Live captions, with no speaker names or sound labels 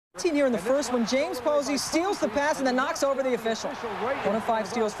Here in the first one, James Posey steals the pass and then knocks over the official. 1 of 5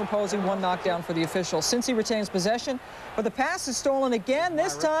 steals for Posey, 1 knockdown for the official. Cincy retains possession, but the pass is stolen again.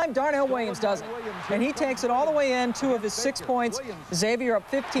 This time, Darnell Williams does it, and he takes it all the way in, 2 of his 6 points. Xavier up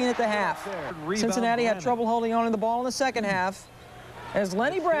 15 at the half. Cincinnati had trouble holding on to the ball in the second half, as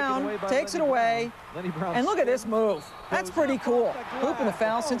Lenny Brown takes it away. And look at this move. That's pretty cool. Hoop and the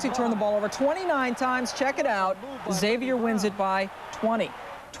foul. Cincy turned the ball over 29 times. Check it out. Xavier wins it by 20.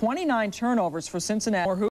 29 turnovers for Cincinnati.